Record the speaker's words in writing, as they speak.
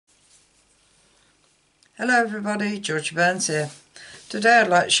Hello everybody, Georgie Burns here. Today I'd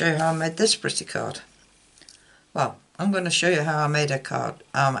like to show you how I made this pretty card. Well, I'm going to show you how I made a card,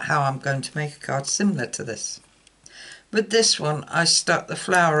 how I'm going to make a card similar to this. With this one I stuck the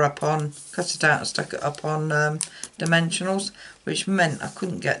flower up on, cut it out and stuck it up on dimensionals, which meant I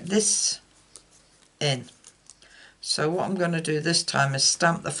couldn't get this in. So what I'm going to do this time is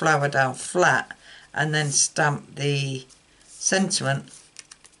stamp the flower down flat and then stamp the sentiment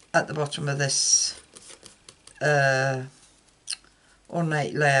at the bottom of this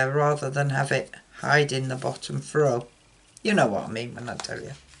ornate layer rather than have it hide in the bottom row. You know what I mean when I tell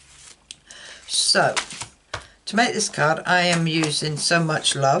you. So to make this card I am using So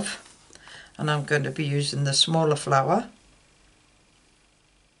Much Love, and I'm going to be using the smaller flower,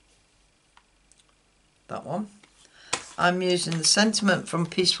 that one. I'm using the sentiment from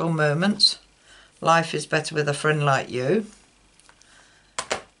Peaceful Moments, Life is Better with a Friend Like You.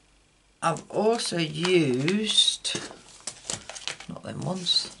 I've also used, not them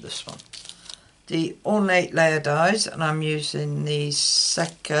ones, this one, the ornate layer dies, and I'm using the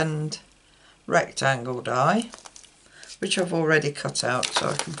second rectangle die, which I've already cut out, so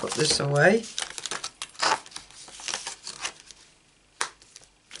I can put this away.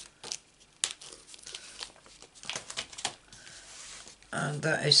 And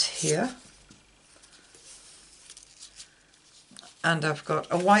that is here. And I've got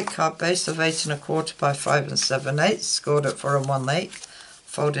a white card base of 8 1/4 by 5 7/8, scored at 4 1/8,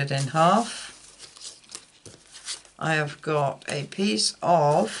 folded in half. I have got a piece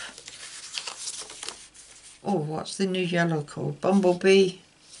of, oh, what's the new yellow called? Bumblebee.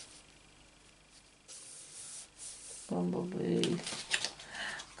 God,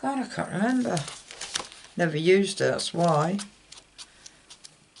 I can't remember. Never used it, that's why.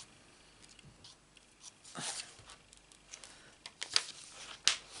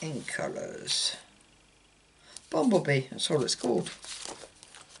 In colours. Bumblebee, that's all it's called.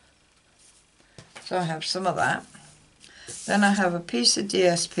 So I have some of that. Then I have a piece of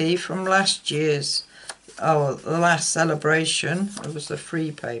DSP from last year's, the last celebration. It was the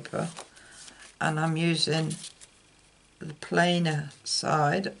free paper. And I'm using the plainer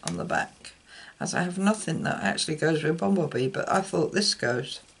side on the back, as I have nothing that actually goes with Bumblebee, but I thought this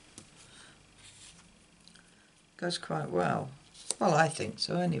goes quite well. Well, I think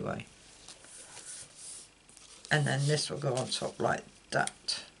so anyway. And then this will go on top like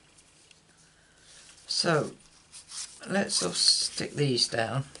that. So let's stick these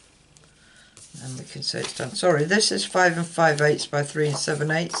down and we can say it's done. Sorry, this is 5 5/8 by 3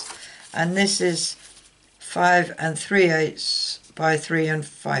 7/8, and this is 5 3/8 by 3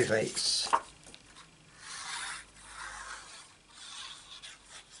 5/8.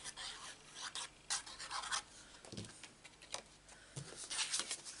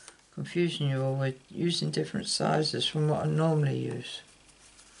 Confusing you all with using different sizes from what I normally use.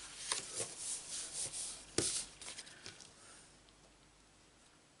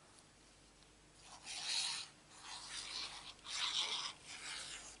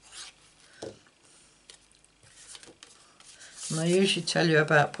 And I usually tell you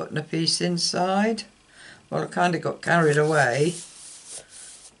about putting a piece inside. Well, I kind of got carried away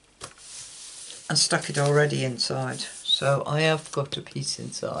and stuck it already inside. So I have got a piece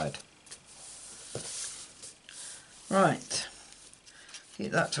inside. Right,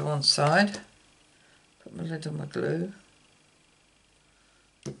 keep that to one side. Put my lid on my glue.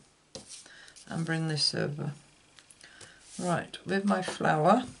 And bring this over. Right, with my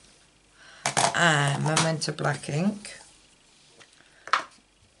flower and Magenta black ink,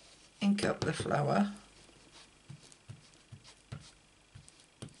 ink up the flower.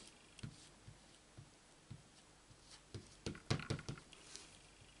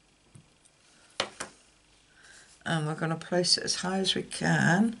 And we're going to place it as high as we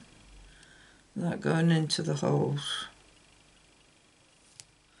can without going into the holes.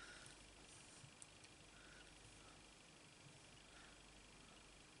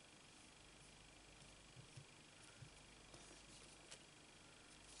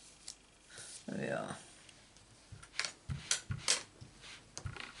 There we are.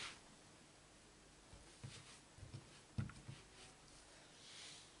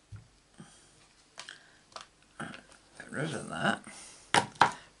 Get rid of that.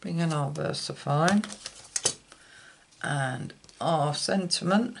 Bring in our VersaFine and our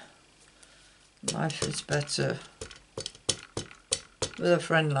sentiment. Life is better with a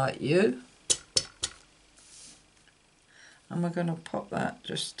friend like you. And we're going to pop that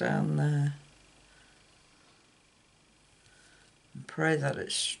just down there. And pray that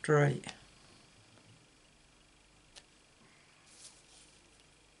it's straight.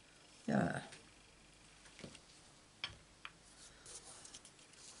 Yeah.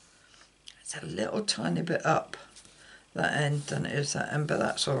 It's a little tiny bit up that end than it is that end, but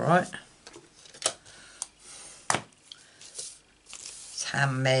that's all right. It's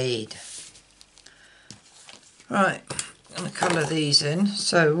handmade. Right, I'm going to colour these in.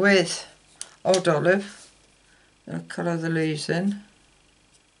 So with Old Olive, I'm going to colour the leaves in.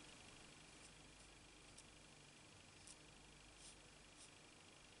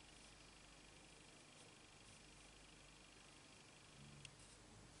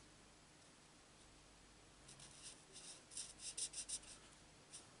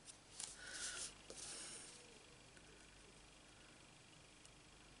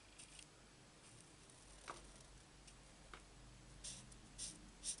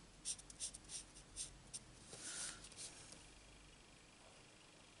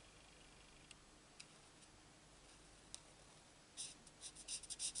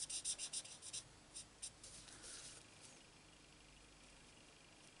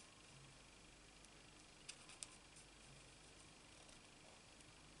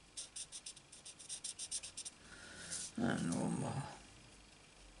 And one more.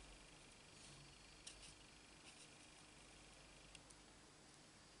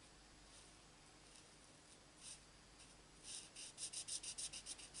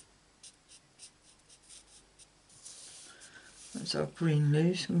 That's our green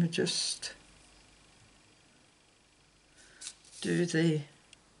leaves, and we just do the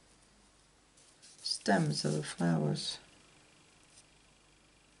stems of the flowers.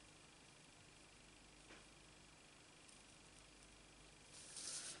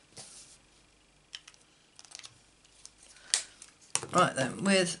 Right then,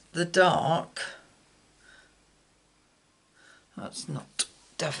 with the dark, that's not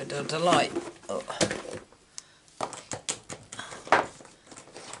Daffodil Delight. Oh.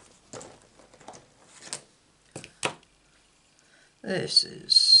 This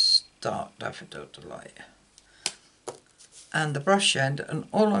is dark Daffodil Delight. And the brush end, and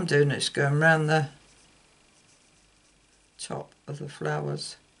all I'm doing is going around the top of the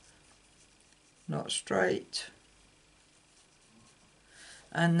flowers, not straight.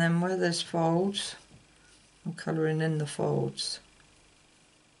 And then where there's folds, I'm colouring in the folds.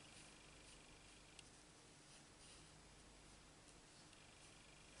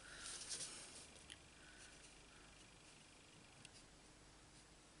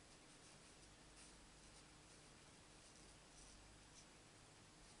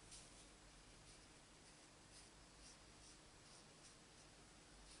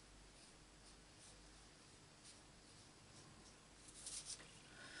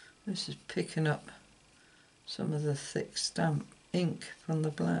 This is picking up some of the thick stamp ink from the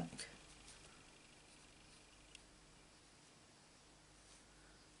black.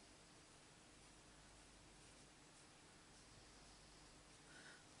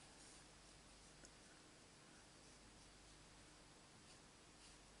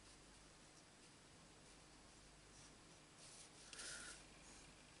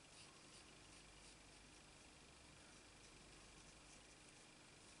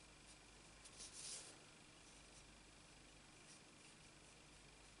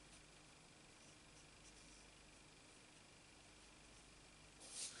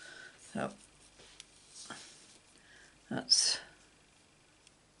 So that's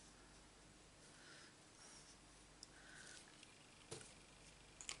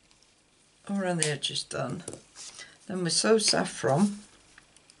all around the edges done. Then with So Saffron,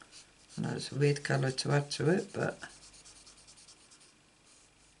 I know it's a weird colour to add to it, but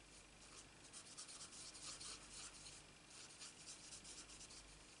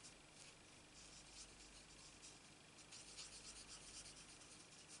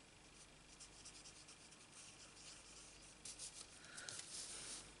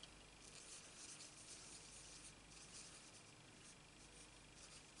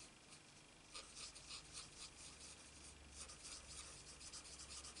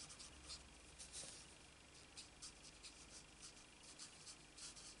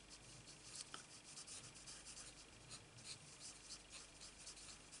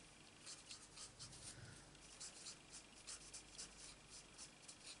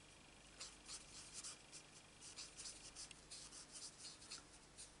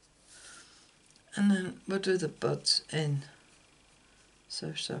and then we'll do the buds in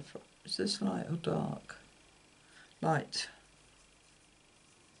So Saffron. Is this light or dark? Light.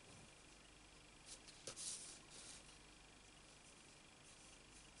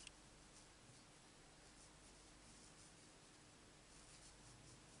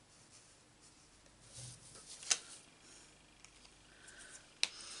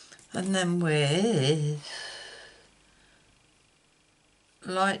 And then with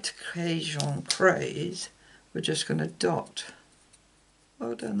light Cajun craze, we're just going to dot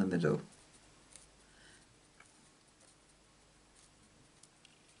all down the middle.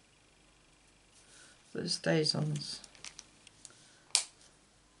 The StazOns.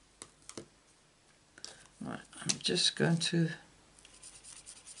 Right, I'm just going to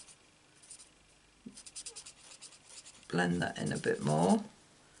blend that in a bit more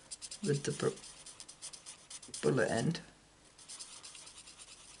with the bullet end.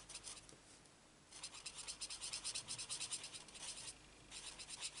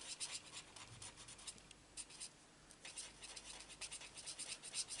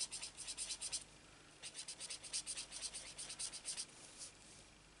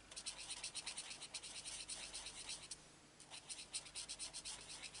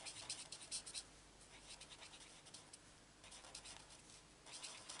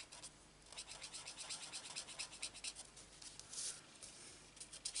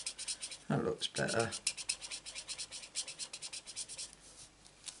 That looks better.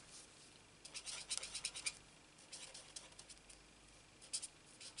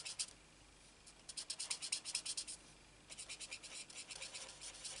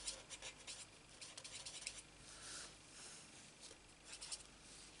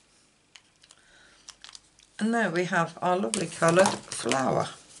 And there we have our lovely coloured flower,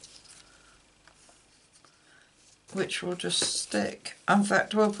 which will just stick. In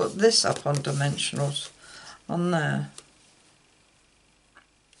fact, we'll put this up on dimensionals on there.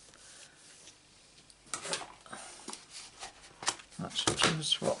 That's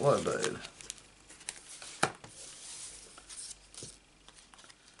just what we'll do.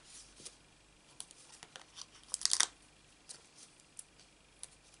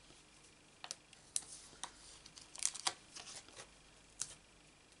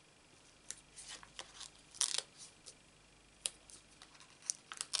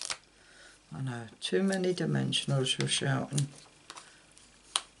 I know, too many dimensionals, you're shouting.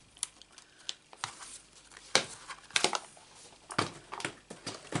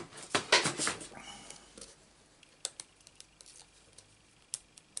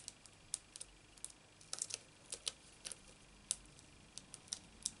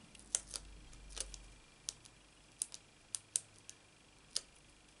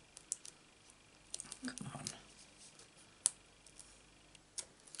 Come on.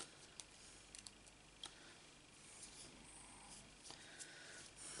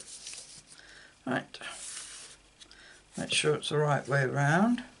 Right, make sure it's the right way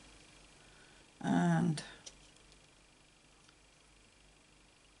around, and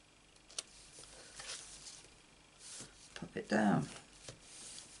pop it down.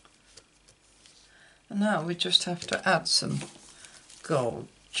 And now we just have to add some gold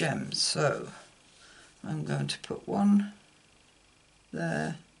gems, so I'm going to put one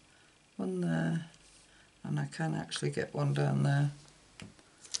there, and I can actually get one down there.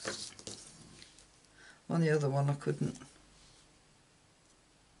 On the other one I couldn't.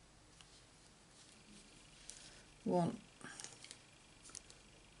 1,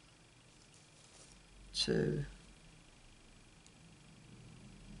 2,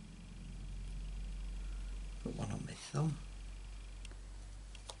 put one on my thumb,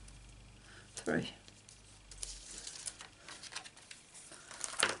 3.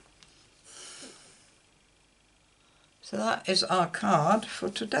 So that is our card for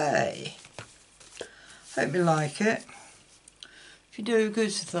today. Hope you like it. If you do, give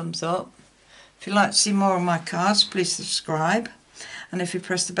us a thumbs up. If you'd like to see more of my cards, please subscribe. And if you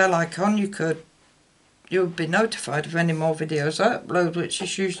press the bell icon, you'll be notified of any more videos I upload, which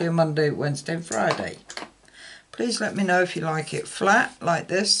is usually a Monday, Wednesday and Friday. Please let me know if you like it flat, like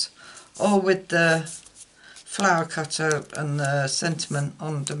this, or with the flower cutter and the sentiment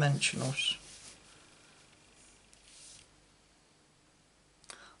on dimensionals.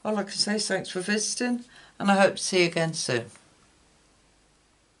 All I can say is thanks for visiting, and I hope to see you again soon.